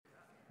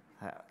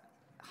that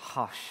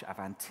hush of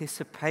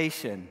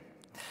anticipation.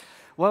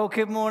 Well,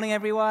 good morning,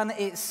 everyone.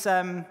 It's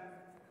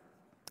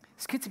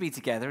good to be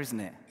together, isn't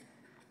it?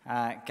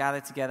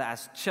 Gathered together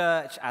as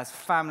church, as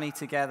family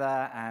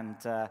together,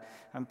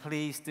 and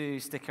please do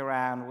stick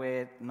around.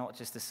 We're not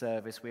just a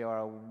service, we are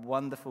a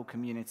wonderful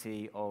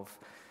community of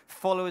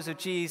followers of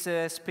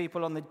Jesus,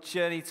 people on the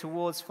journey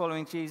towards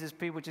following Jesus,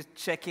 people just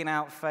checking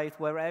out faith.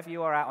 Wherever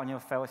you are at on your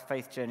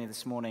faith journey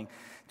this morning,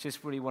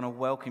 just really want to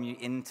welcome you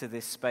into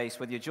this space,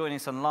 whether you're joining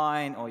us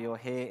online or you're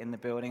here in the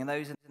building. And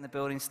those in the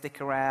building,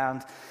 stick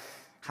around.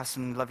 Have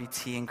some lovely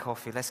tea and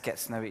coffee. Let's get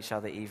to know each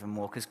other even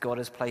more, because God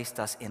has placed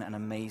us in an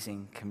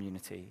amazing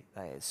community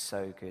that is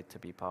so good to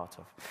be part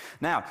of.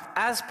 Now,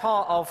 as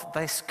part of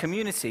this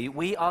community,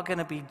 we are going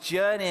to be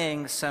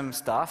journeying some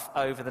stuff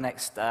over the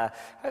next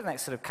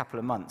sort of couple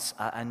of months.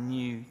 A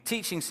new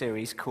teaching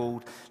series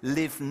called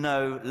Live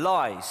No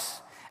Lies.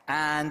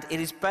 And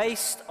it is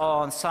based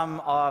on some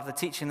of the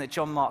teaching that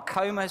John Mark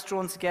Comer has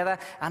drawn together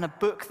and a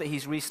book that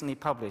he's recently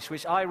published,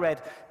 which I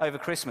read over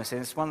Christmas. And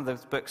it's one of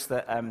those books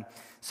that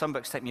some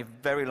books take me a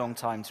very long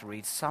time to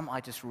read. Some I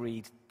just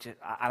read, and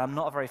I'm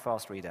not a very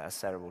fast reader, as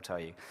Sarah will tell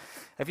you.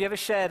 Have you ever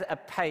shared a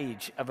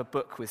page of a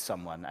book with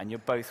someone and you're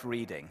both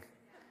reading?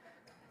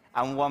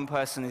 And one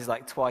person is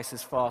like twice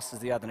as fast as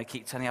the other, and they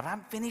keep telling you, I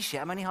haven't finished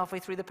yet, I'm only halfway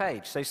through the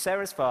page. So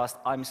Sarah's fast,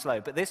 I'm slow.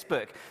 But this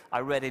book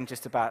I read in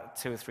just about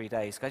 2 or 3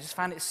 days. I just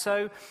found it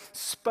so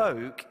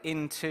spoke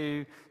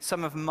into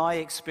some of my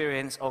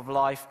experience of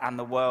life and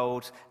the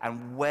world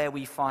and where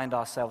we find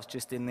ourselves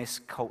just in this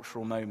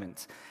cultural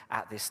moment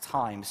at this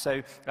time.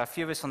 So a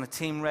few of us on the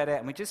team read it,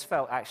 and we just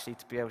felt actually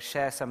to be able to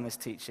share some of this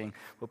teaching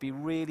would be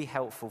really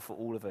helpful for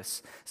all of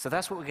us. So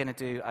that's what we're going to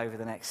do over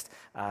the next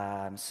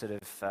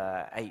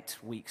 8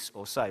 weeks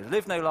or so.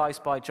 Live No Lies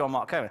by John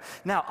Mark Comer.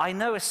 Now, I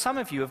know some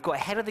of you have got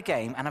ahead of the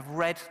game and have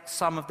read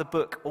some of the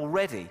book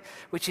already,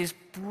 which is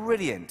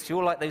brilliant.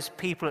 You're like those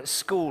people at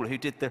school who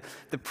did the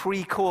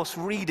pre-course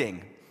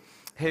reading.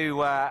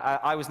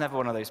 I was never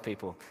one of those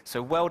people,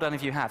 so well done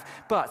if you have.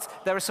 But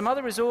there are some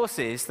other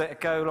resources that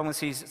go along with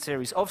this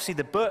series. Obviously,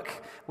 the book,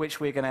 which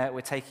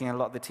we're taking a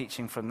lot of the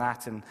teaching from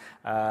that and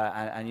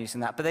using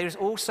that. But there is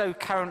also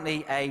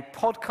currently a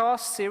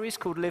podcast series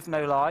called Live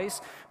No Lies,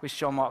 which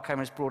John Mark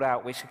Comer has brought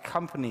out, which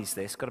accompanies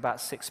this. Got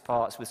about 6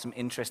 parts with some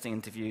interesting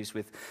interviews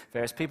with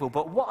various people.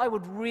 But what I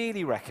would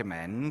really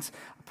recommend,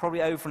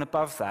 probably over and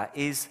above that,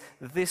 is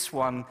this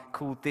one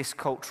called This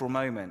Cultural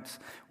Moment,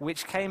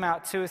 which came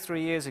out 2 or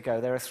 3 years ago.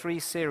 There are 3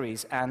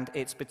 series, and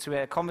it's between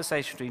a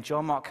conversation between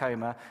John Mark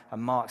Comer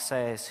and Mark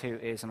Sayers, who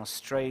is an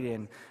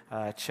Australian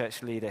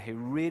church leader who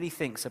really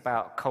thinks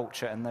about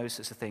culture and those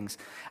sorts of things.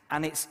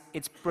 And it's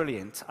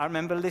brilliant. I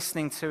remember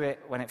listening to it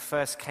when it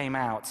first came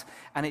out,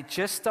 and it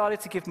just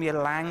started to give me a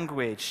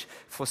language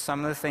for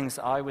some of the things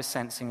that I was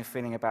sensing and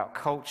feeling about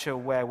culture,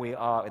 where we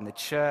are in the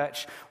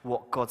church,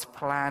 what God's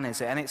plan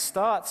is. And it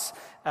starts,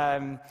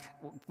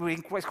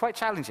 it's quite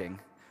challenging,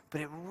 but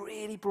it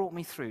really brought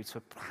me through to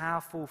a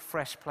powerful,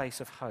 fresh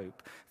place of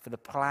hope for the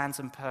plans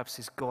and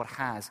purposes God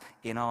has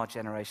in our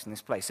generation, in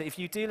this place. So if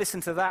you do listen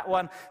to that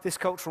one, This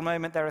Cultural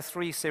Moment, there are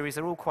 3 series.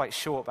 They're all quite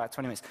short, about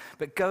 20 minutes.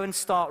 But go and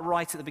start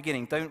right at the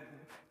beginning.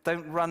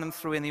 Don't run them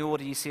through in the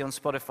order you see on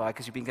Spotify,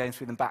 because you've been going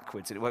through them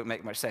backwards and it won't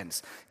make much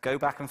sense. Go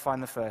back and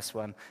find the first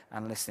one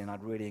and listen.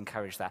 I'd really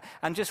encourage that.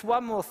 And just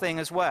one more thing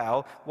as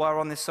well, while we're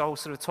on this whole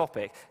sort of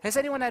topic. Has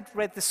anyone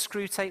read the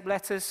Screwtape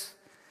Letters?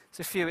 It's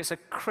a few. It's a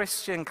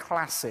Christian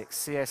classic,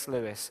 C.S.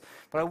 Lewis.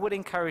 But I would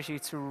encourage you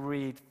to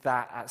read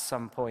that at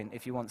some point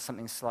if you want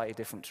something slightly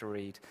different to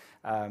read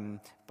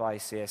by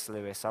C.S.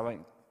 Lewis. I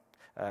won't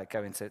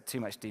go into too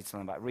much detail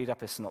on that. Read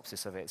up a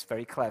synopsis of it. It's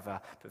very clever,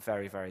 but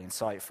very, very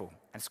insightful.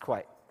 And it's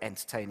quite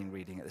entertaining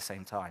reading at the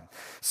same time.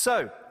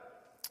 So,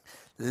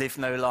 Live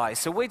No Lies.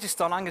 So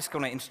I'm just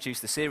going to introduce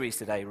the series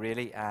today,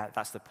 really.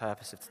 That's the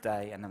purpose of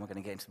today, and then we're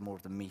going to get into more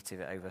of the meat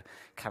of it over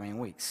coming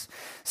weeks.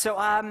 So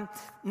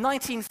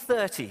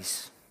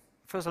 1930s.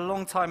 Feels a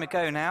long time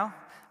ago now.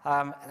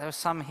 There were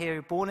some here who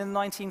were born in the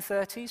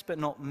 1930s, but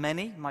not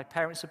many. My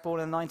parents were born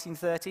in the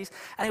 1930s.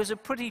 And it was a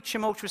pretty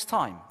tumultuous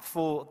time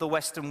for the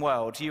Western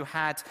world. You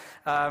had,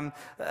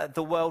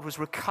 the world was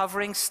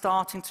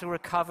starting to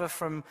recover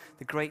from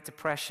the Great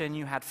Depression.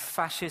 You had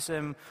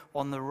fascism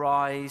on the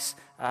rise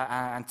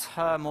and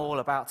turmoil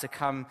about to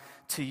come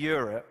to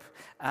Europe.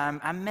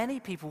 And many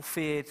people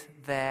feared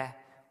there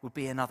would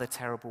be another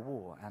terrible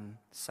war. And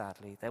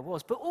sadly, there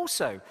was. But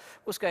also,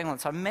 what's going on at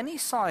the time? Many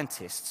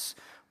scientists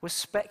were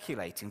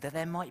speculating that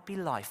there might be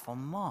life on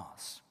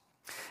Mars.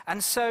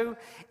 And so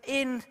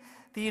in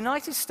the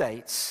United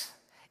States,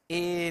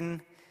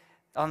 on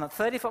the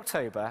 30th of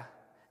October,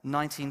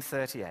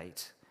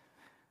 1938,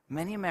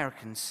 many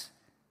Americans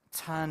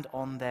turned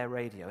on their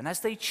radio. And as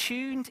they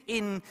tuned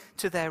in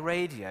to their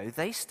radio,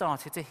 they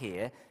started to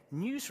hear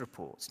news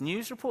reports.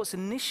 News reports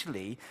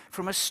initially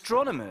from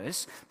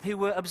astronomers who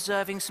were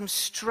observing some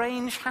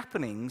strange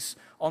happenings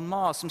on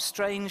Mars, some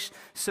strange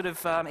sort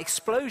of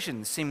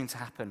explosions seeming to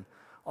happen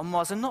on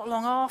Mars. And not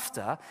long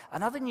after,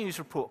 another news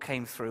report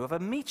came through of a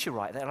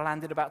meteorite that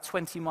landed about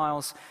 20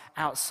 miles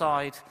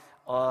outside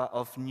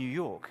of New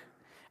York.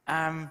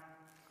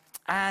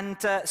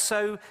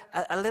 So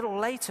a little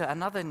later,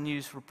 another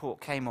news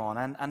report came on,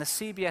 and a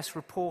CBS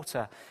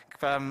reporter,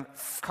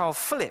 Carl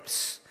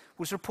Phillips,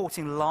 was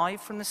reporting live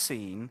from the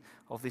scene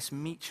of this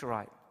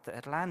meteorite that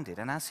had landed.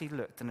 And as he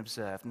looked and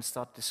observed and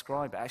started to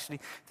describe it, actually,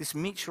 this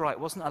meteorite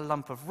wasn't a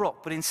lump of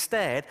rock, but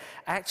instead,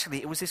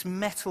 actually, it was this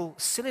metal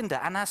cylinder.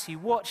 And as he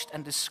watched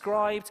and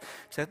described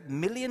to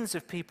millions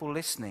of people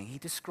listening, he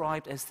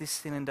described as this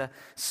cylinder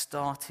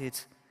started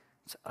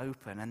to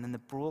open. And then the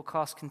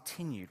broadcast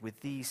continued with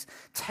these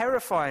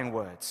terrifying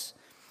words.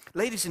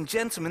 Ladies and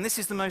gentlemen, this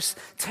is the most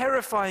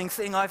terrifying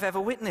thing I've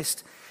ever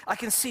witnessed. I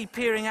can see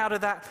peering out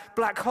of that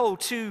black hole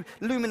 2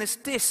 luminous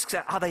discs.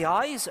 Are they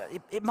eyes?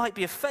 It might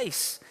be a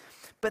face.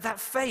 But that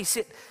face,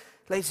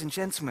 ladies and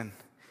gentlemen,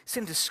 it's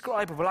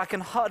indescribable. I can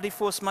hardly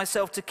force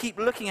myself to keep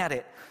looking at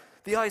it.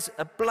 The eyes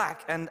are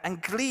black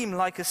and gleam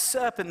like a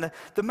serpent.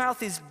 The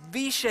mouth is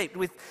V-shaped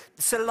with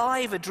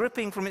saliva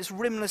dripping from its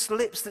rimless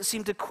lips that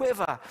seem to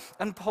quiver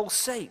and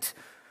pulsate.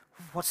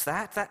 What's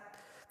that?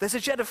 There's a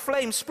jet of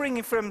flame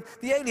springing from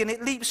the alien.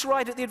 It leaps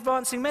right at the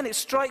advancing men. It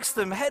strikes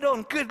them head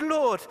on. Good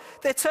Lord,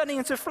 they're turning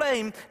into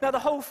flame. Now the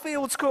whole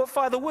field's caught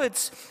fire. The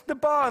woods, the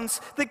barns,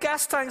 the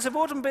gas tanks of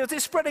automobiles.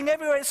 It's spreading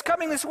everywhere. It's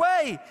coming this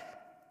way.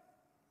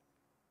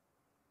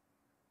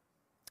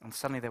 And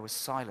suddenly there was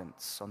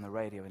silence on the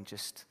radio and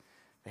just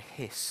the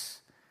hiss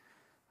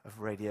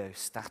of radio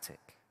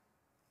static.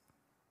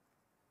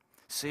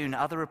 Soon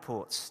other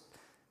reports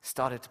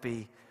started to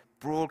be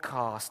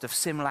broadcast of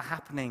similar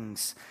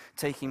happenings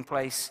taking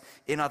place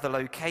in other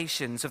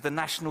locations, of the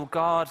National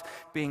Guard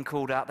being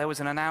called out. There was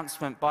an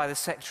announcement by the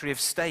Secretary of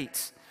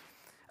State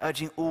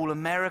urging all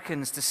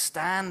Americans to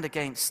stand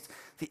against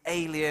the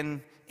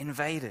alien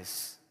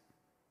invaders.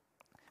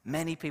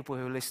 Many people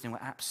who were listening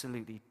were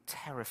absolutely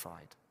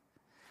terrified.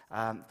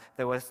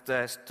 There were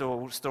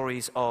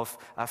stories of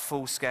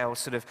full-scale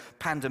sort of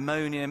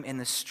pandemonium in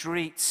the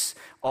streets,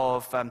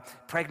 of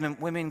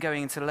pregnant women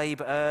going into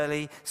labor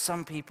early,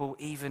 some people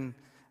even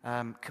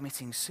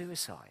committing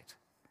suicide.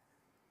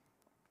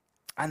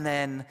 And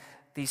then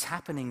these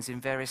happenings in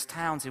various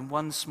towns. In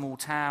one small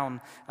town,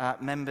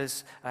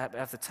 members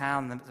of the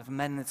town, the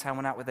men in the town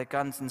went out with their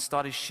guns and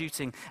started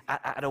shooting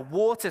at a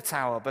water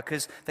tower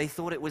because they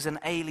thought it was an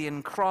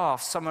alien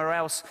craft. Somewhere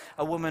else,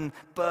 a woman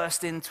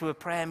burst into a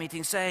prayer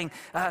meeting saying,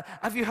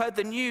 have you heard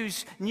the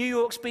news? New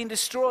York's been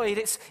destroyed.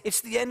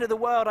 It's the end of the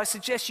world. I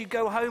suggest you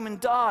go home and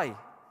die.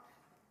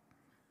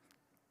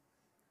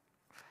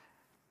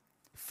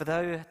 For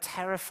though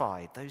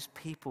terrified, those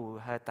people who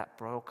heard that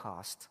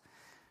broadcast,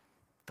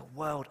 the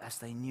world as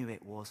they knew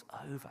it was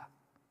over.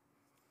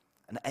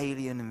 An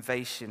alien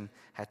invasion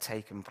had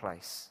taken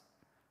place.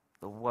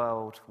 The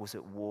world was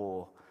at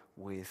war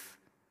with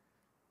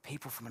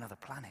people from another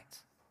planet.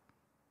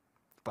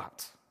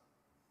 But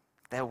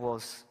there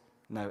was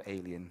no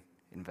alien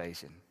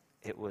invasion.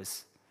 It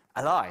was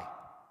a lie.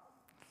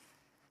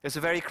 It was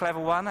a very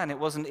clever one, and it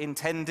wasn't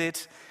intended,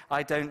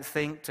 I don't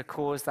think, to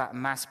cause that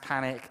mass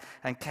panic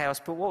and chaos.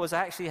 But what was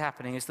actually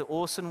happening is that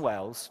Orson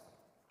Welles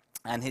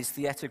and his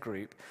theatre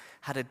group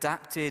had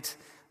adapted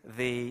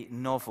the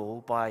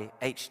novel by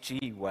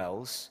H.G.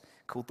 Wells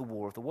called The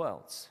War of the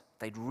Worlds.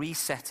 They'd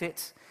reset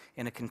it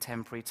in a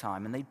contemporary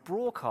time, and they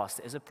broadcast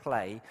it as a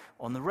play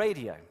on the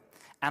radio.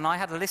 And I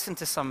had to listen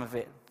to some of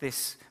it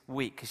this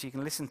week, because you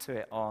can listen to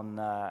it on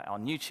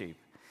YouTube.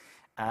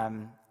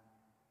 And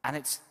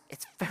it's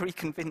very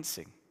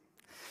convincing.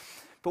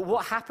 But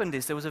what happened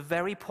is there was a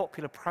very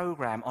popular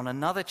program on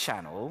another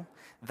channel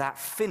that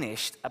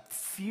finished a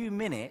few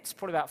minutes,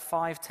 probably about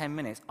 5-10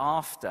 minutes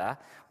after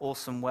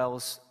Orson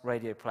Welles'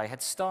 radio play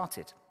had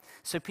started.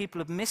 So people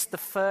had missed the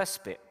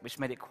first bit, which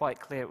made it quite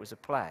clear it was a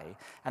play,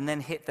 and then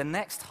hit the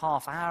next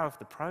half hour of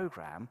the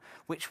program,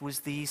 which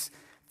was these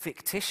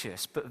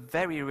fictitious but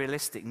very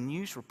realistic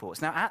news reports.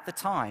 Now, at the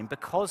time,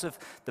 because of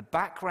the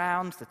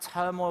background, the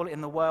turmoil in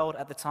the world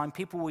at the time,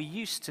 people were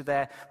used to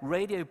their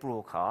radio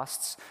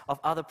broadcasts of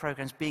other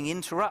programs being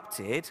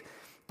interrupted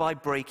by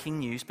breaking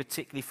news,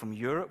 particularly from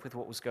Europe, with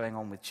what was going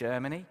on with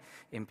Germany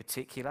in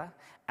particular,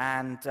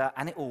 and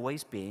it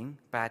always being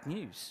bad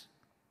news.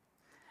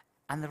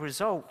 And the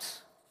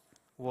result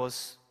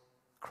was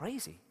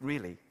crazy,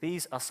 really.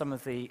 These are some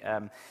of the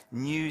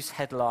news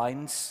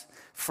headlines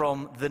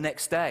from the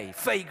next day.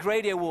 Fake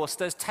radio war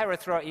stirs terror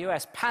throughout the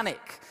US.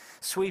 Panic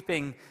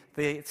sweeping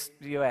the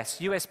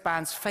US. US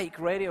bans fake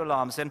radio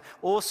alarms. And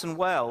Orson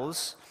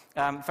Welles,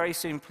 very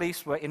soon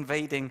police were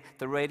invading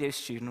the radio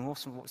studio,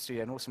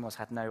 and Orson Welles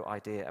had no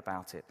idea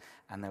about it.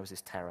 And there was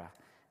this terror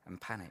and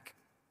panic.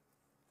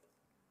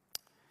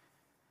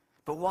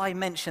 But why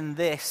mention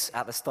this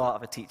at the start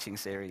of a teaching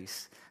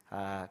series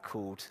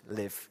called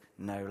Live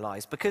No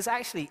Lies? Because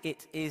actually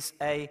it is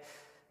a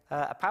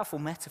powerful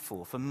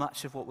metaphor for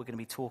much of what we're going to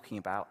be talking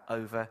about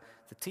over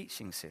the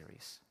teaching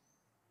series.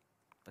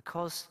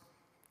 Because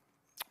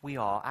we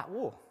are at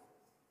war.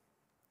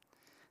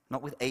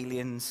 Not with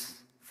aliens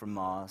from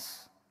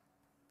Mars,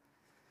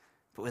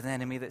 but with an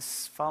enemy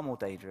that's far more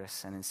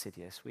dangerous and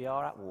insidious. We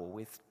are at war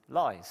with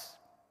lies.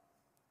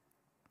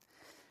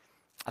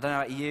 I don't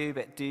know about you,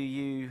 but do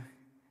you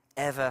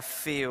ever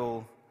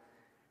feel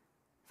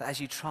that as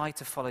you try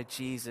to follow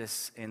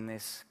Jesus in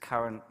this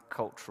current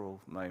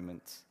cultural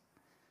moment,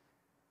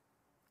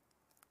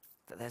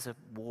 that there's a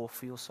war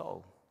for your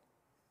soul?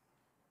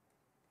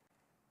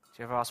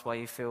 Do you ever ask why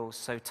you feel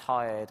so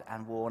tired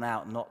and worn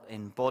out, not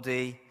in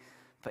body,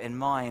 but in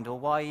mind? Or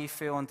why you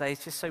feel on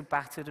days just so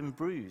battered and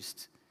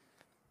bruised?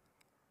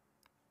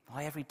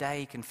 Why every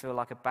day can feel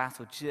like a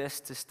battle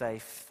just to stay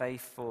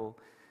faithful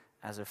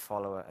as a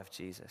follower of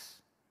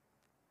Jesus?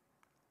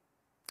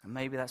 And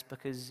maybe that's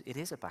because it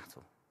is a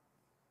battle.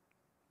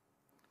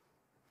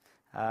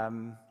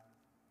 Our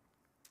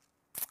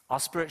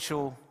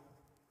spiritual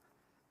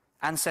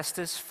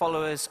ancestors,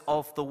 followers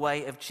of the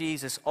way of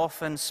Jesus,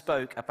 often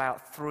spoke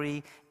about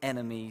three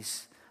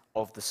enemies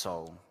of the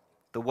soul: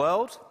 the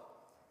world,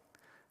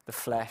 the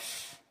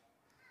flesh,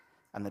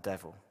 and the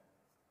devil.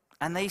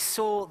 And they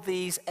saw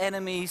these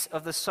enemies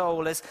of the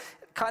soul as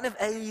kind of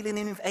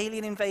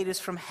alien invaders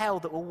from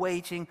hell that were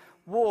waging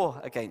war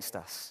against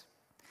us.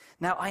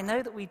 Now, I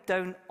know that we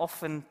don't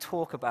often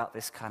talk about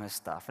this kind of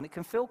stuff, and it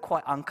can feel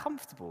quite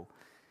uncomfortable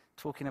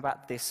talking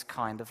about this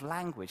kind of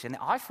language. And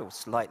I feel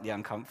slightly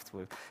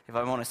uncomfortable, if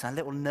I'm honest, and a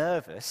little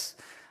nervous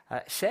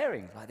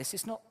sharing like this.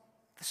 It's not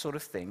the sort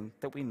of thing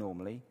that we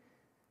normally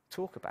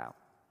talk about.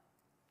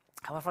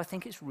 However, I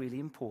think it's really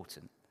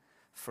important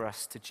for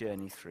us to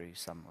journey through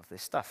some of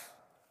this stuff.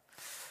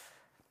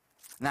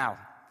 Now,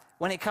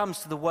 when it comes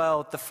to the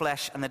world, the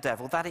flesh, and the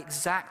devil, that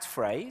exact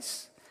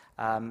phrase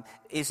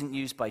isn't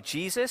used by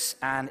Jesus,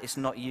 and it's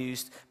not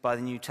used by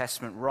the New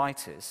Testament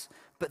writers.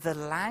 But the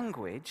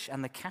language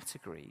and the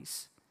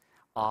categories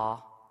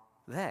are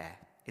there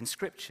in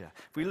Scripture.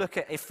 If we look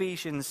at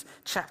Ephesians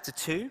chapter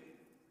 2,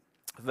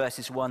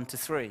 verses 1 to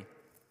 3.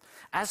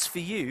 As for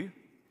you,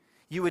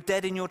 you were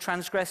dead in your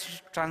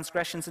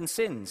transgressions and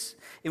sins,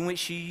 in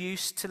which you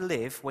used to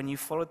live when you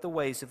followed the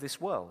ways of this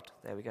world.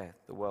 There we go,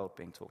 the world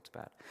being talked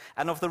about.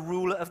 And of the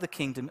ruler of the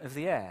kingdom of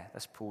the air.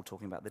 That's Paul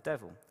talking about the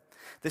devil.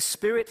 The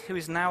spirit who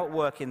is now at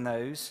work in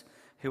those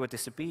who are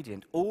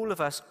disobedient. All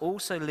of us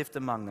also lived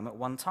among them at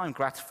one time,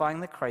 gratifying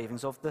the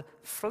cravings of the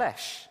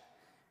flesh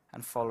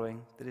and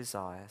following the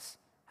desires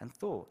and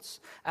thoughts.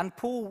 And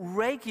Paul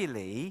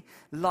regularly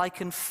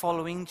likened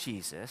following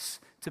Jesus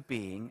to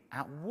being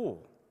at war.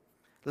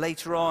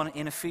 Later on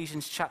in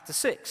Ephesians chapter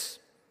 6,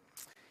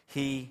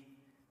 he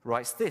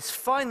writes this: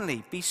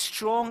 "Finally, be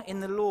strong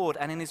in the Lord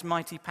and in his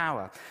mighty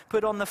power.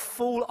 Put on the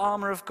full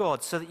armor of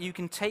God so that you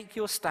can take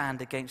your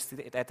stand against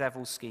the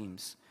devil's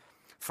schemes.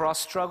 For our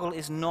struggle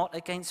is not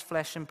against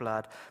flesh and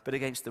blood, but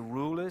against the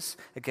rulers,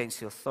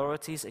 against the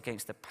authorities,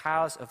 against the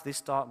powers of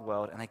this dark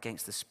world, and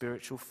against the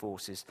spiritual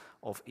forces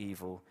of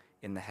evil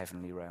in the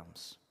heavenly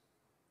realms."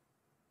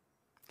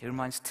 He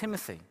reminds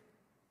Timothy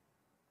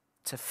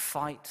to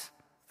fight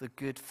the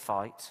good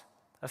fight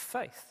of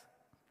faith.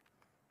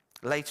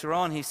 Later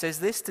on, he says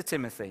this to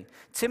Timothy: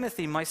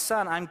 "Timothy, my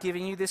son, I'm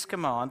giving you this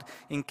command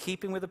in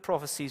keeping with the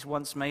prophecies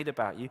once made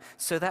about you,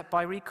 so that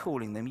by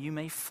recalling them you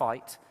may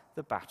fight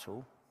the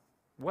battle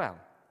well."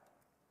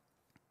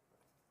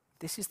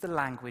 This is the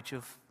language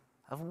of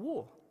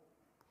war.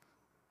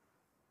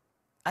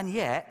 And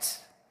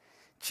yet,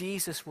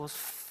 Jesus was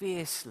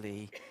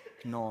fiercely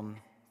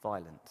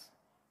non-violent.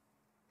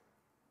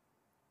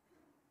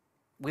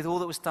 With all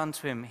that was done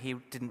to him, he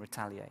didn't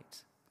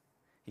retaliate.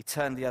 He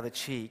turned the other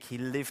cheek. He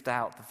lived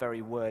out the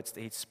very words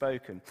that he'd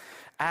spoken.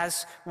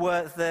 As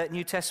were the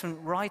New Testament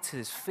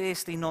writers,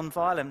 fiercely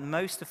non-violent.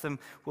 Most of them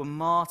were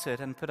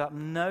martyred and put up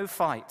no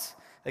fight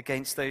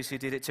against those who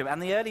did it to him.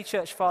 And the early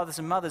church fathers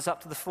and mothers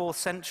up to the 4th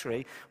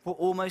century were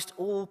almost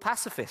all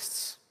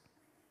pacifists.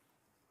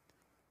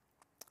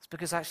 It's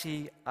because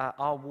actually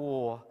our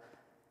war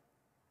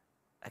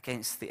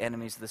against the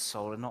enemies of the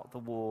soul are not the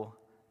war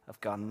of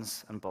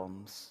guns and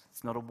bombs.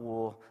 It's not a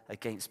war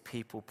against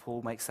people.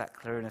 Paul makes that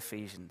clear in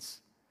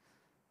Ephesians.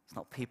 It's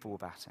not people we're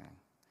battling,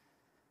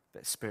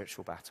 but a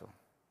spiritual battle.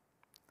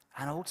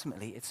 And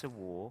ultimately, it's a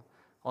war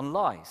on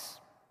lies.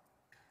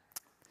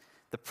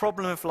 The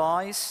problem of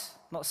lies,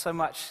 it's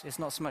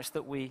not so much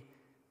that we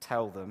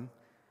tell them,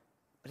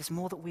 but it's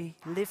more that we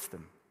live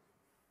them.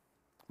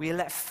 We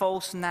let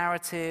false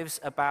narratives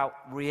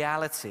about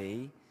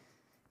reality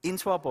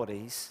into our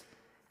bodies,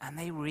 and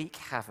they wreak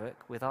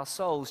havoc with our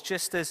souls,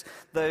 just as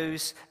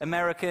those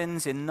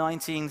Americans in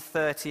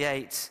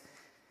 1938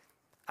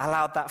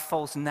 allowed that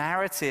false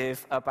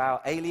narrative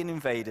about alien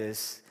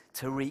invaders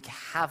to wreak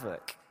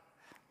havoc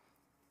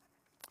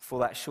for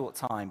that short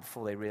time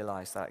before they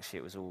realized that actually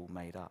it was all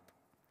made up.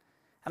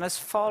 And as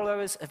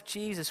followers of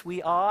Jesus,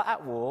 we are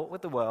at war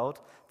with the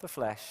world, the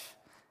flesh,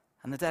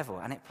 and the devil.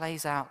 And it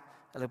plays out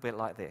a little bit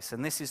like this.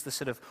 And this is the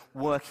sort of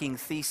working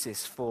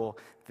thesis for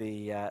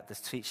the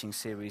teaching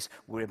series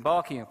we're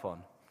embarking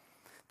upon.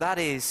 That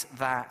is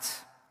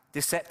that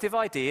deceptive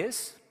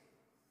ideas,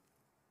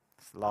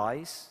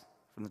 lies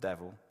from the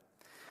devil,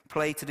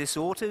 play to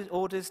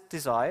disordered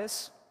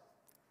desires,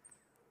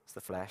 it's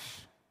the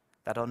flesh,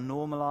 that are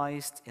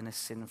normalized in a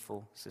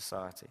sinful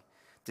society.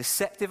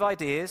 Deceptive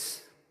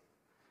ideas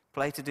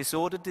play to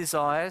disordered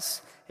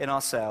desires in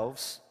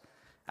ourselves,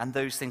 and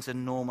those things are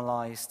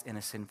normalized in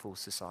a sinful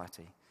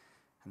society.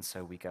 And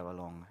so we go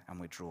along and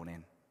we're drawn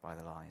in by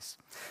the lies.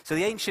 So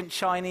the ancient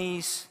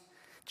Chinese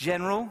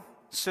general,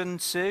 Sun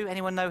Tzu,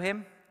 anyone know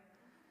him?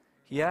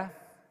 Yeah?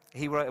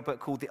 He wrote a book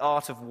called The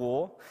Art of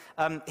War.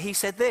 He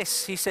said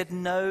this, he said,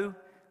 know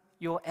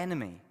your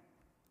enemy.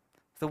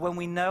 That when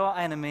we know our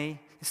enemy,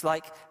 it's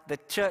like the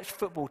church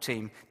football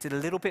team did a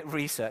little bit of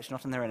research,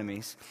 not on their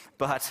enemies,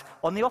 but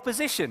on the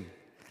opposition.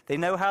 They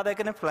know how they're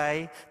going to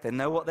play, they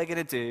know what they're going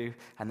to do,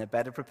 and they're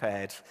better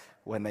prepared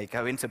when they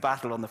go into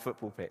battle on the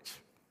football pitch.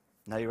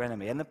 Know your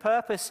enemy. And the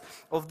purpose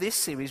of this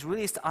series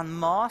really is to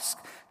unmask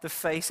the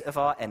face of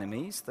our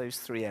enemies, those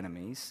three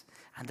enemies,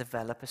 and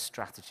develop a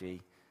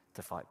strategy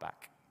to fight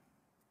back.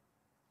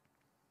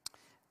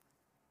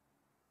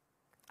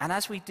 And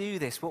as we do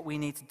this, what we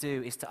need to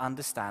do is to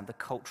understand the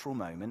cultural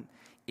moment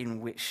in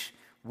which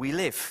we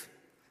live.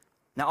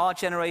 Now, our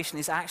generation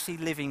is actually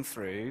living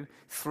through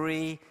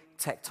three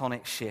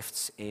tectonic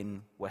shifts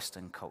in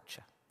Western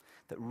culture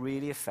that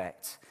really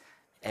affect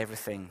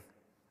everything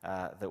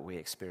that we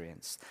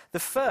experience. The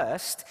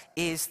first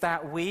is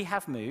that we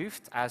have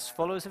moved, as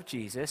followers of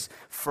Jesus,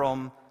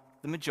 from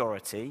the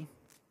majority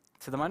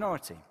to the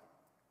minority.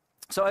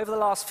 So over the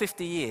last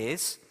 50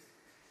 years,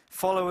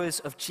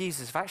 followers of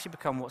Jesus have actually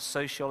become what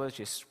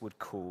sociologists would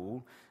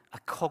call a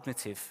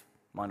cognitive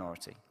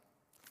minority.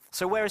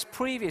 So whereas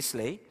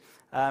previously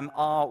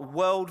our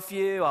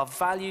worldview, our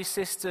value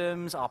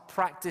systems, our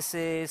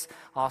practices,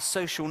 our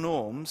social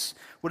norms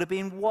would have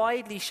been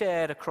widely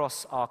shared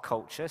across our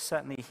culture,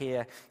 certainly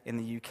here in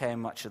the UK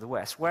and much of the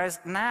West, whereas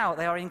now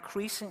they are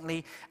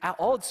increasingly at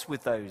odds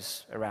with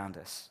those around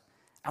us.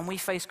 And we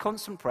face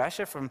constant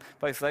pressure from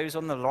both those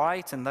on the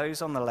right and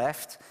those on the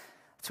left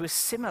to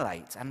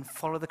assimilate and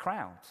follow the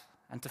crowd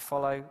and to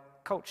follow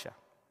culture.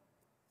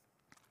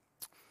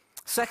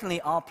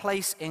 Secondly, our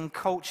place in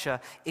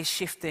culture is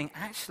shifting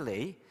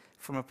actually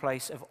from a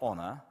place of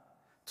honor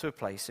to a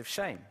place of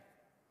shame.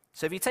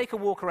 So if you take a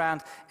walk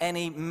around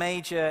any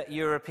major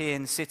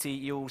European city,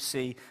 you'll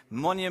see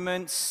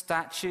monuments,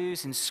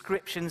 statues,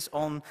 inscriptions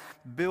on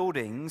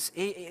buildings,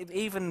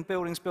 even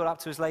buildings built up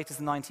to as late as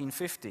the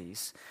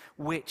 1950s,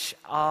 which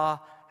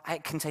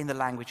contain the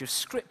language of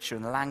Scripture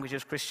and the language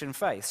of Christian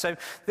faith. So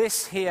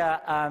this here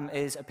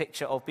is a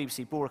picture of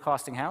BBC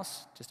Broadcasting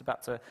House, just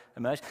about to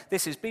emerge.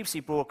 This is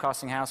BBC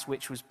Broadcasting House,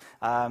 which was,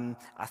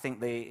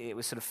 it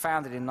was sort of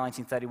founded in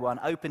 1931,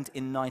 opened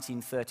in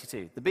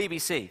 1932, the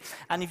BBC.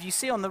 And if you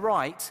see on the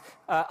right,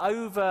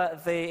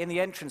 in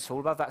the entrance hall,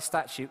 above that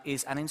statue,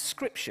 is an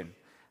inscription.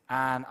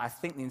 And I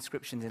think the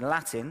inscription's in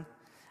Latin,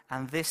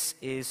 and this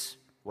is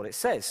what it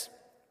says.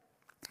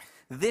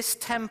 This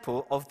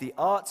temple of the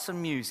arts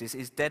and muses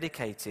is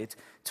dedicated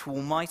to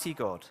Almighty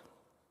God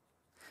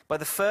by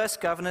the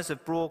first governors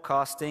of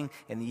broadcasting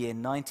in the year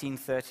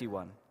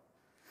 1931,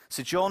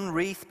 Sir John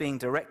Reith being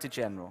Director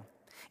General.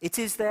 It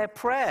is their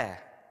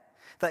prayer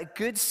that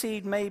good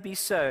seed may be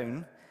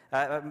sown,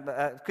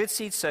 good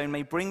seed sown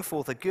may bring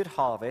forth a good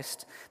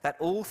harvest, that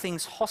all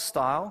things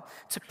hostile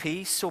to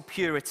peace or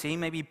purity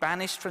may be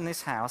banished from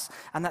this house,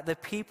 and that the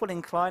people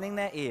inclining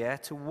their ear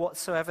to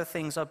whatsoever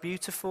things are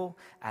beautiful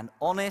and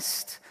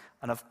honest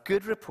and of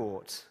good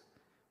report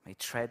may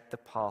tread the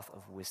path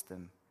of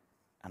wisdom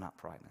and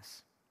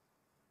uprightness.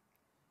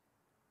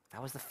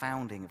 That was the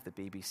founding of the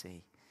BBC,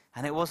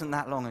 and it wasn't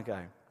that long ago.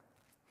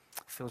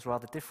 It feels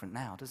rather different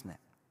now, doesn't it?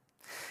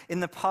 In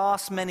the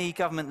past, many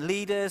government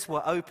leaders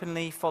were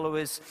openly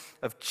followers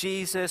of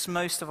Jesus.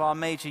 Most of our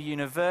major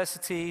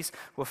universities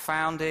were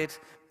founded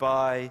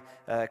by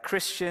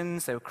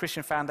Christians. They were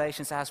Christian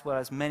foundations, as well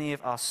as many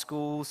of our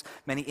schools.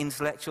 Many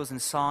intellectuals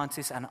and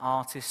scientists and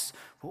artists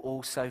were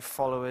also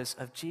followers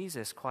of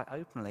Jesus quite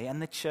openly.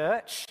 And the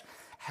church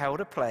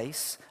held a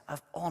place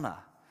of honor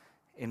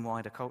in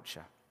wider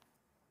culture.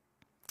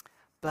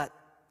 But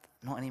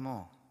not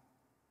anymore.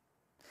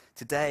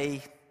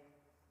 Today,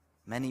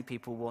 many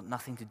people want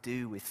nothing to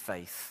do with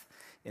faith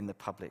in the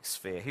public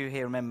sphere. Who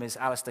here remembers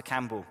Alistair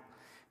Campbell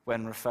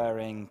when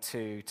referring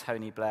to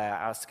Tony Blair?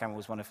 Alistair Campbell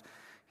was one of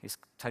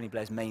Tony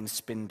Blair's main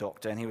spin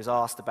doctor, and he was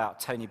asked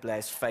about Tony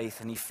Blair's faith,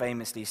 and he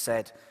famously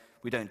said,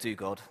 "We don't do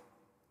God."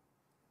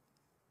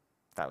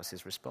 That was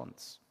his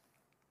response.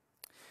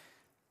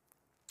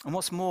 And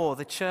what's more,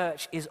 the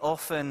church is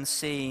often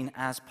seen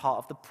as part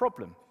of the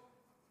problem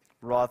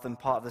rather than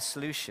part of the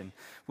solution,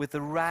 with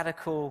the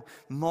radical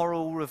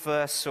moral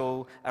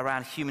reversal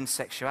around human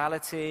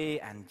sexuality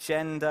and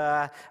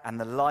gender and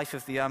the life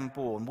of the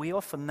unborn. We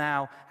often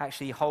now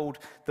actually hold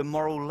the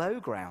moral low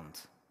ground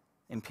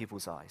in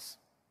people's eyes.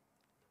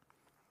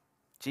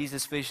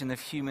 Jesus' vision of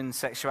human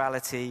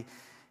sexuality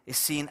is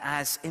seen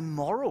as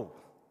immoral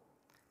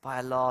by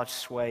a large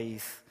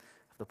swathe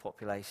of the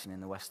population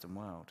in the Western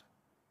world.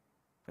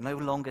 We're no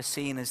longer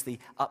seen as the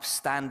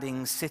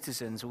upstanding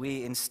citizens.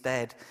 We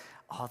instead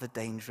are the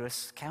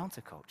dangerous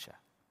counterculture.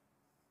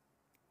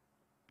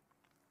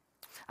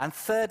 And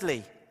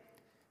thirdly,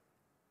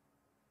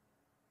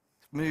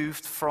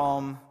 moved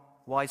from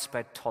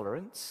widespread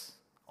tolerance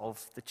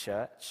of the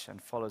church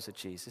and followers of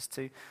Jesus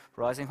to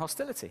rising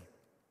hostility,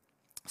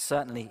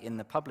 certainly in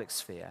the public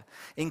sphere.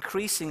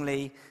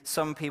 Increasingly,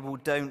 some people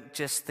don't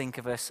just think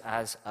of us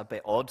as a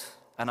bit odd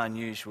and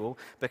unusual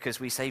because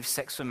we save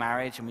sex for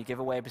marriage and we give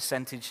away a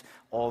percentage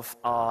of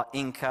our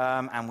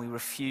income and we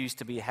refuse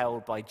to be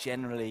held by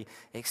generally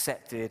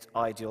accepted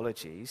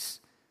ideologies.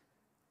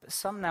 But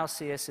some now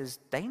see us as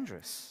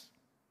dangerous.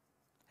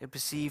 They're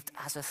perceived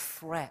as a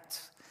threat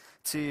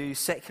to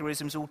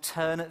secularism's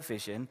alternate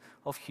vision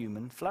of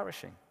human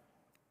flourishing.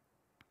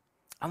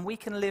 And we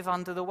can live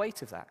under the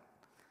weight of that,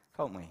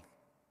 can't we?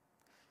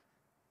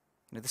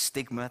 The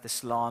stigma, the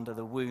slander,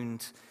 the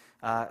wound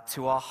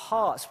to our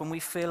hearts when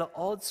we feel at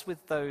odds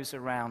with those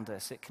around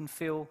us. It can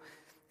feel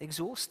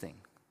exhausting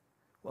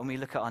when we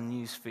look at our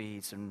news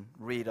feeds and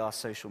read our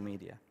social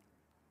media.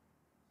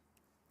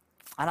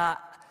 And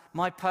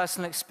my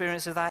personal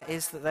experience of that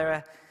is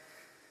that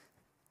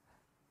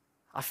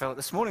I felt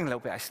this morning a little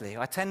bit actually.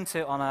 I tend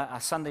to, on a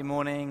Sunday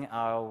morning,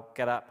 I'll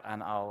get up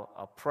and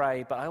I'll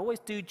pray, but I always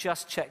do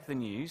just check the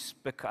news,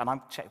 and I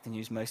check the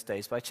news most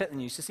days, but I check the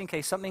news just in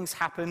case something's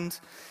happened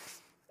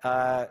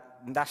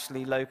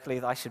nationally, locally,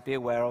 that I should be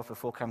aware of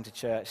before coming to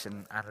church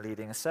and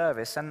leading a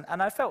service. And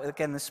I felt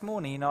again this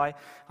morning, I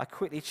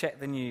quickly checked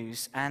the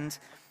news, and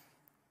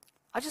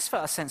I just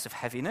felt a sense of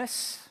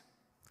heaviness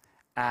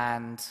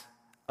and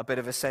a bit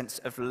of a sense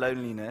of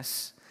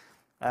loneliness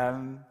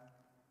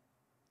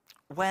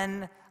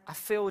when I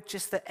feel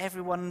just that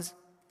everyone's,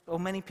 or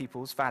many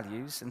people's,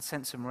 values and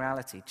sense of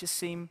morality just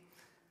seem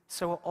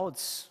so at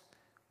odds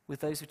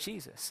with those of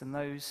Jesus and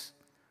those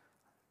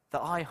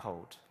that I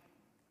hold.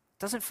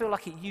 Doesn't feel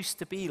like it used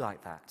to be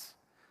like that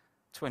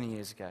 20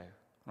 years ago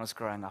when I was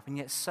growing up. And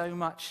yet so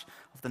much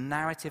of the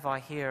narrative I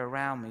hear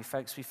around me,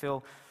 folks, we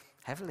feel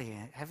heavy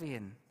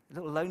and a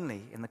little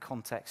lonely in the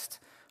context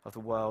of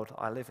the world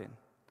I live in.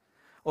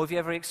 Or have you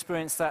ever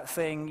experienced that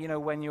thing,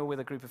 when you're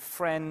with a group of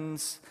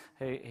friends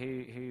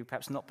who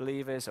perhaps not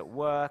believers at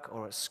work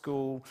or at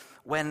school,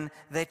 when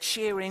they're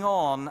cheering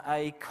on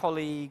a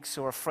colleague's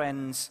or a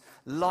friend's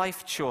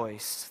life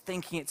choice,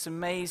 thinking it's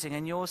amazing,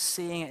 and you're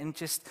seeing it and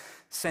just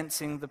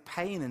sensing the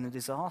pain and the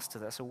disaster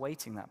that's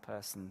awaiting that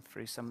person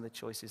through some of the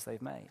choices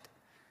they've made.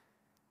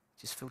 You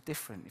just feel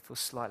different, you feel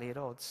slightly at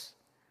odds,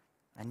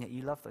 and yet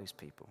you love those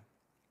people.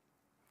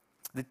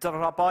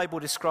 The Bible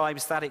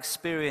describes that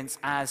experience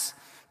as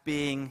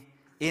being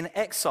in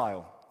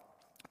exile.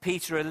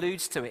 Peter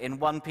alludes to it. In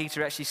 1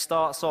 Peter, actually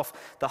starts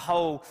off the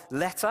whole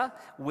letter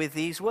with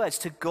these words,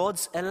 to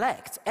God's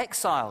elect,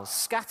 exiles,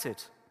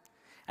 scattered.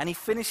 And he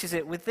finishes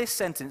it with this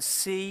sentence,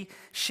 see,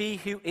 she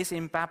who is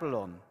in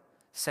Babylon,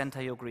 send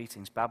her your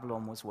greetings.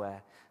 Babylon was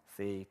where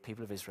the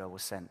people of Israel were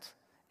sent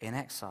in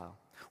exile.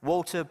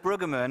 Walter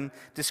Brueggemann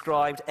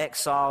described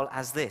exile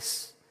as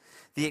this,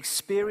 the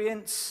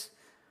experience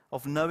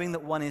of knowing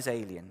that one is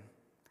alien,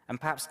 and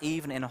perhaps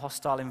even in a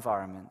hostile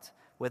environment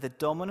where the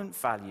dominant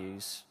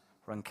values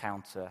run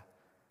counter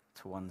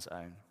to one's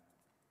own.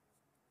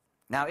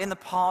 Now, in the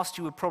past,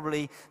 you would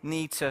probably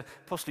need to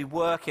possibly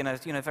work in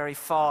a very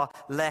far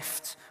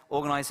left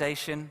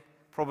organization,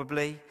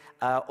 probably,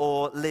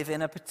 or live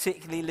in a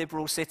particularly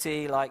liberal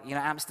city like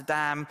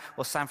Amsterdam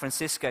or San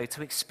Francisco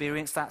to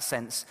experience that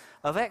sense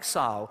of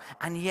exile.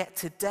 And yet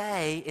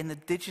today, in the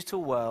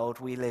digital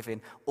world we live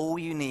in, all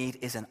you need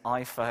is an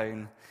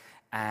iPhone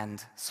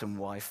and some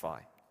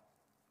Wi-Fi.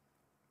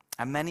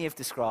 And many have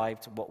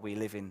described what we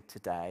live in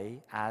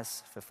today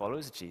as, for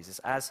followers of Jesus,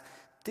 as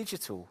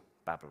digital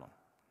Babylon.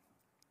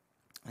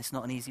 It's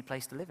not an easy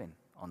place to live in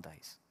on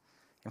days.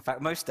 In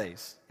fact, most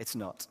days, it's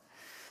not.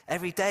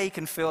 Every day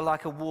can feel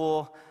like a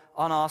war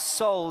on our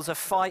souls, a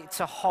fight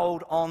to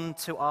hold on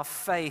to our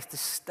faith, to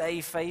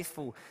stay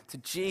faithful to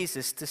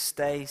Jesus, to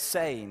stay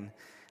sane.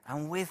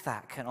 And with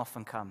that can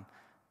often come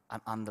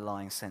an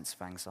underlying sense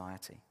of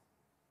anxiety.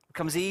 It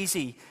becomes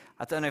easy,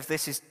 I don't know if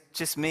this is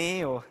just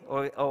me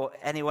or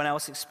anyone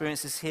else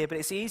experiences here, but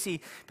it's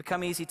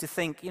become easy to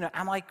think,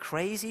 am I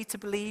crazy to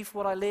believe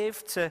what I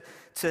live?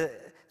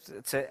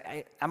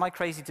 Am I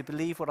crazy to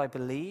believe what I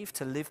believe,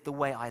 to live the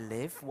way I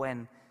live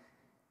when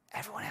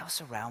everyone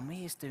else around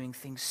me is doing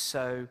things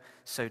so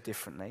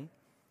differently?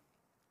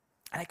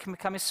 And it can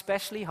become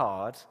especially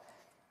hard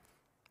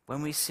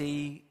when we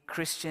see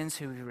Christians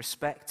who we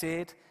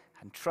respected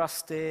and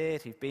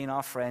trusted, who've been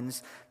our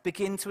friends,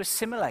 begin to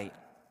assimilate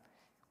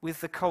with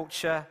the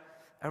culture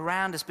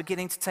around us,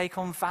 beginning to take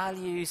on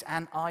values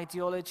and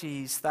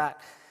ideologies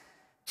that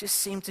just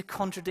seem to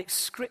contradict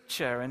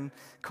Scripture and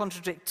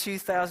contradict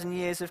 2,000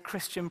 years of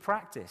Christian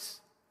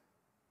practice.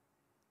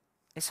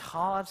 It's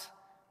hard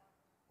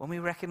when we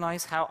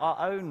recognize how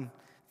our own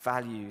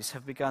values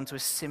have begun to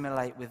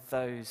assimilate with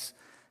those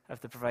of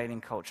the prevailing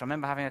culture. I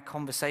remember having a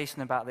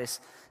conversation about this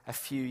a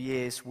few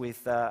years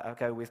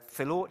ago with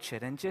Phil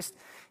Orchard, and just,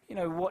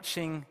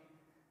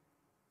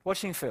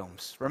 watching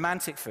films,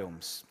 romantic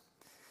films.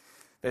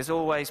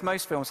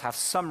 Most films have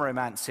some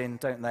romance in,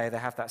 don't they? They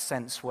have that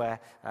sense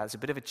where there's a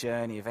bit of a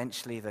journey.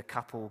 Eventually the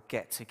couple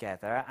get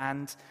together.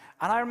 And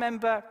I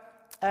remember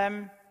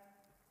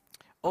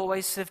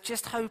always sort of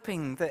just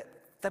hoping that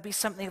there'd be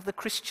something of the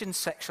Christian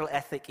sexual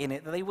ethic in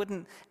it, that they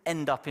wouldn't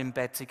end up in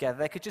bed together.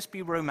 There could just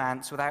be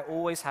romance without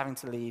always having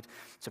to lead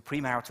to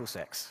premarital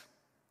sex.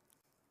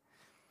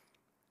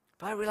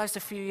 But I realized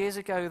a few years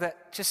ago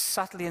that just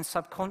subtly and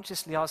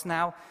subconsciously I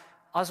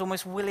was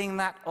almost willing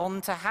that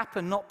on to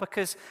happen, not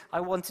because I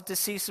wanted to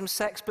see some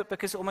sex, but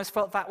because it almost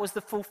felt that was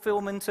the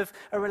fulfillment of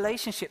a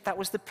relationship. That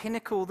was the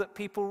pinnacle that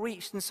people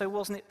reached. And so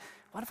wasn't it,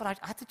 what if I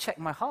had to check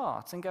my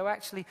heart and go,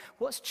 actually,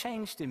 what's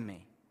changed in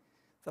me?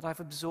 That I've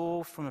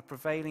absorbed from a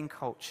prevailing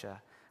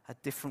culture a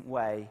different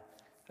way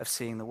of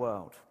seeing the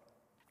world.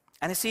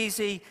 And it's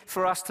easy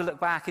for us to look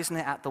back, isn't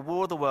it, at the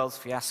War of the Worlds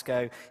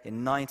fiasco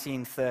in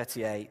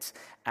 1938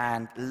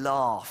 and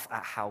laugh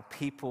at how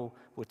people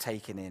were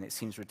taken in. It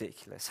seems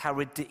ridiculous. How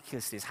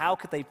ridiculous it is. How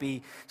could they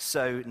be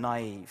so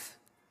naive?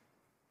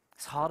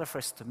 It's harder for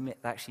us to admit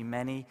that actually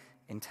many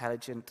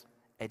intelligent,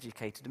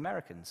 educated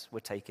Americans were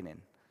taken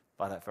in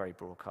by that very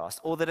broadcast.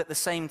 Or that at the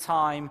same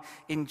time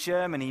in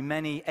Germany,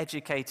 many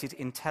educated,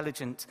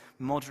 intelligent,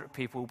 moderate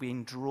people were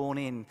being drawn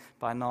in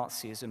by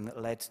Nazism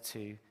that led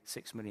to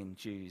 6 million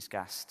Jews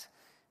gassed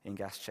in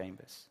gas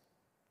chambers.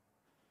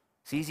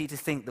 It's easy to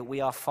think that we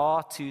are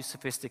far too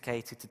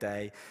sophisticated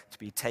today to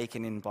be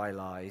taken in by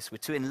lies. We're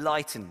too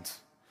enlightened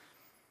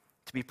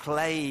to be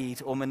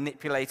played or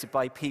manipulated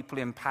by people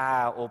in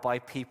power or by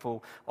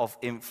people of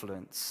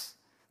influence.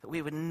 That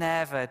we would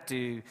never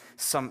do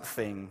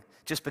something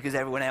just because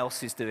everyone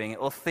else is doing it,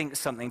 or think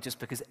something just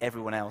because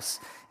everyone else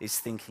is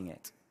thinking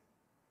it.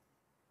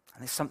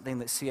 And it's something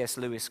that C.S.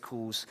 Lewis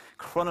calls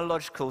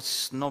chronological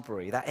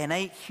snobbery, that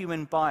innate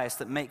human bias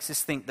that makes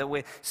us think that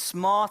we're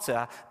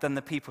smarter than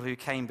the people who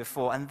came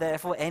before, and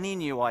therefore any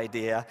new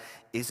idea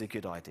is a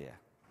good idea,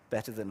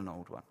 better than an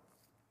old one.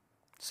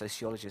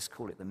 Sociologists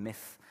call it the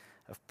myth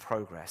of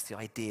progress, the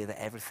idea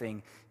that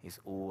everything is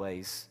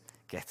always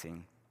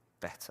getting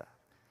better.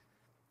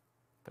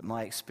 But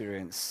my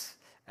experience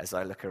as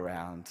I look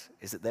around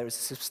is that there is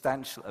a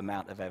substantial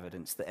amount of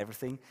evidence that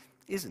everything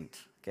isn't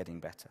getting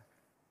better.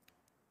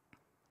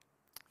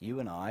 You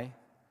and I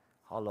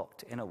are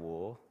locked in a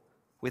war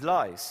with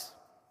lies.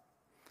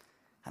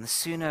 And the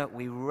sooner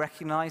we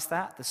recognize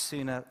that, the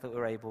sooner that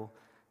we're able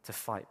to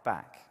fight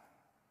back.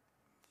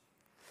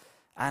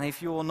 And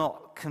if you're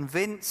not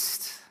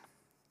convinced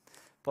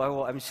by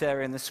what I'm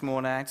sharing this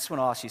morning, I just want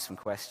to ask you some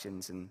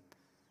questions and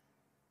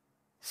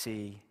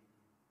see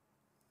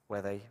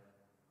where they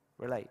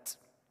relate.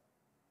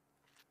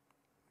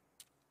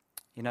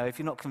 You know, if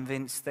you're not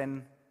convinced,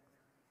 then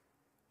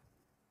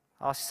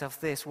ask yourself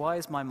this: why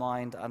is my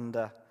mind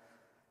under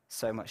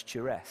so much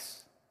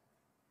duress?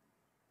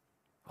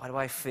 Why do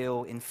I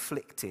feel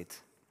inflicted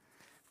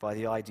by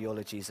the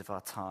ideologies of our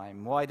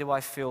time? Why do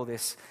I feel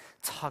this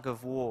tug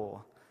of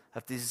war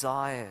of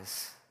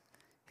desires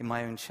in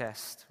my own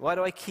chest? Why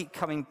do I keep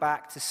coming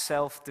back to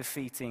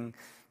self-defeating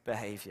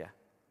behavior?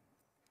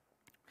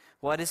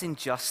 Why does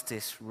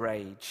injustice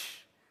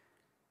rage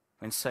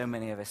when so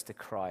many of us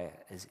decry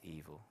it as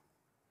evil?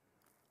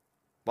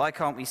 Why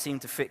can't we seem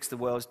to fix the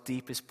world's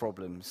deepest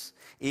problems,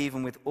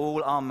 even with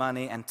all our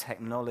money and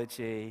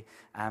technology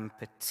and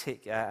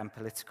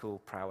political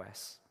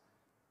prowess?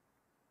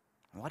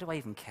 And why do I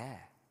even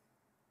care?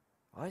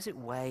 Why does it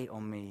weigh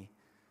on me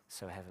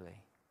so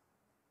heavily?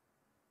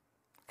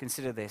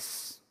 Consider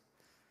this.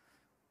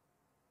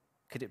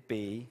 Could it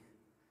be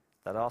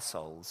that our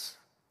souls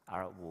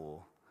are at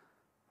war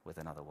with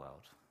another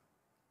world?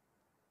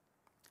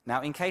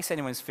 Now, in case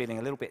anyone's feeling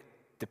a little bit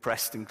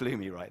depressed and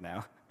gloomy right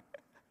now,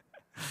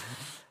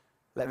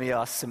 let me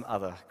ask some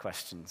other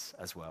questions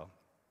as well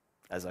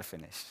as I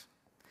finish.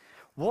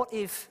 What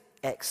if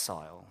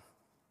exile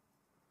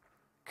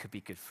could be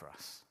good for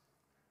us?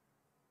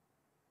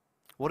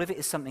 What if it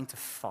is something to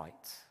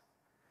fight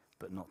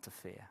but not to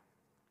fear?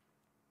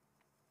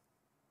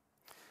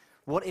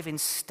 What if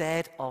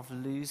instead of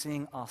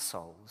losing our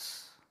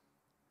souls,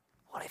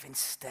 what if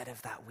instead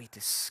of that we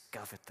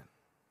discovered them?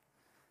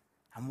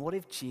 And what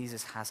if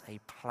Jesus has a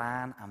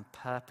plan and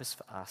purpose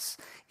for us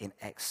in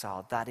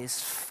exile that is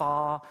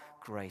far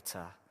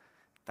greater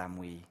than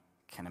we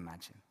can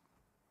imagine?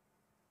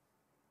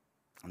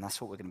 And that's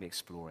what we're going to be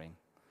exploring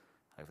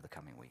over the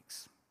coming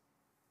weeks.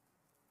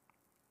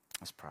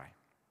 Let's pray.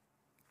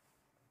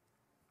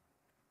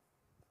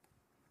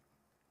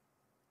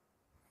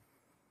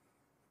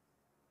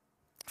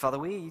 Father,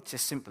 we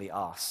just simply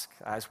ask,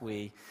 as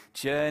we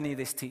journey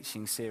this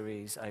teaching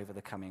series over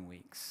the coming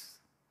weeks,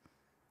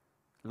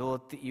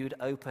 Lord, that you would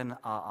open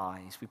our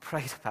eyes. We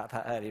prayed about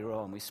that earlier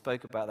on. We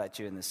spoke about that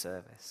during the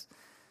service.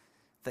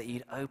 That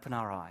you'd open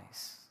our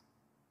eyes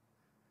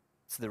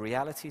to the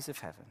realities of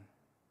heaven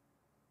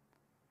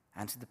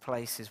and to the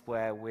places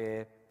where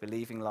we're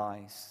believing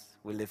lies,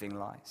 we're living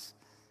lies,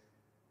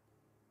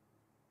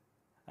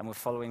 and we're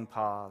following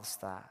paths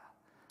that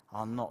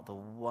are not the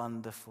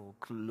wonderful,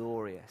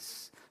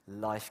 glorious,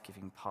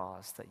 life-giving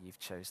paths that you've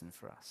chosen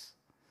for us.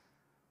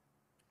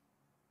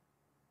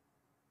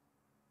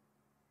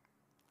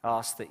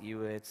 Ask that you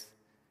would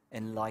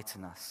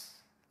enlighten us,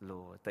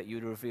 Lord, that you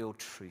would reveal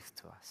truth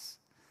to us,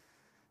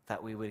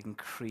 that we would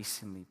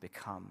increasingly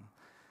become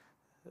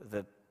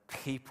the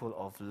people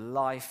of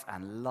life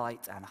and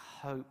light and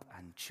hope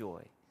and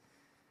joy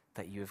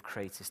that you have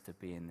created us to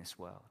be in this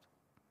world.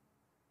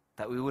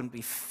 That we wouldn't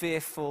be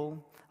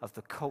fearful of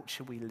the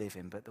culture we live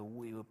in, but that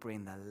we would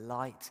bring the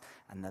light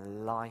and the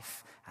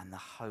life and the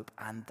hope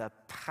and the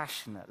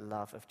passionate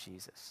love of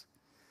Jesus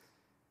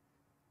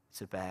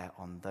to bear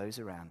on those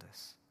around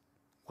us,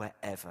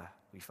 wherever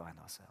we find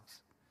ourselves.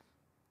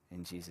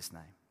 In Jesus'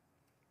 name,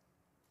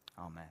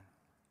 amen.